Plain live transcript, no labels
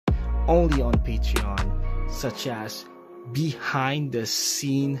only on Patreon, such as behind the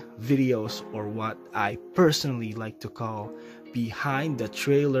scene videos, or what I personally like to call behind the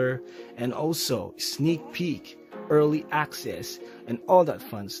trailer, and also sneak peek, early access, and all that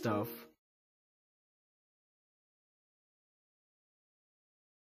fun stuff.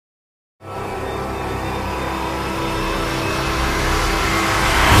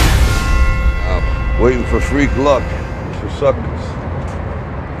 Waiting for freak luck. For suckers.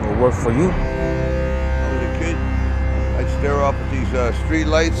 Will work for you. When I was a kid, I'd stare off at these street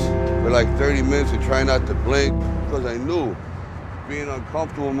lights for like 30 minutes and try not to blink, because I knew being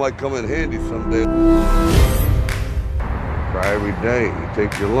uncomfortable might come in handy someday. Cry every day, you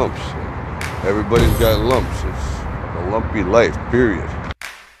take your lumps. Everybody's got lumps. It's a lumpy life, period.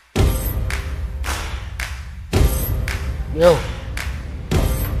 Yo.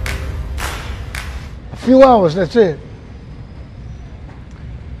 A few hours, that's it.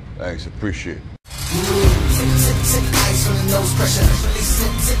 Thanks, appreciate it.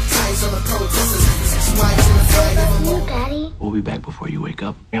 You, Daddy. We'll be back before you wake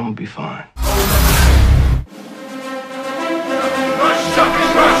up. I'm gonna be fine.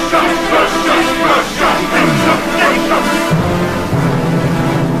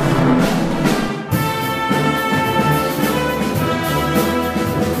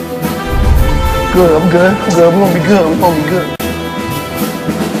 Good, I'm good. I'm good. We're gonna be good. We're gonna be good.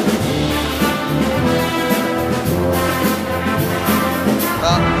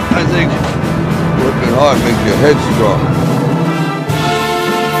 I think working hard makes your head strong.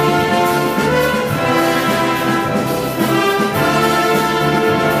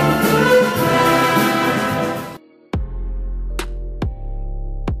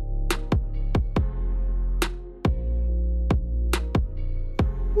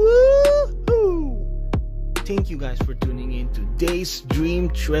 Thank you guys for tuning in to today's dream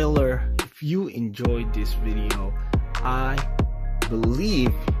trailer. If you enjoyed this video, I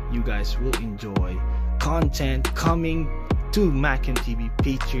believe you guys will enjoy content coming to Mackin TV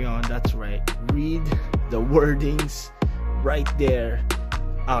Patreon. That's right, read the wordings right there.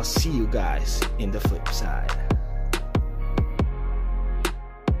 I'll see you guys in the flip side.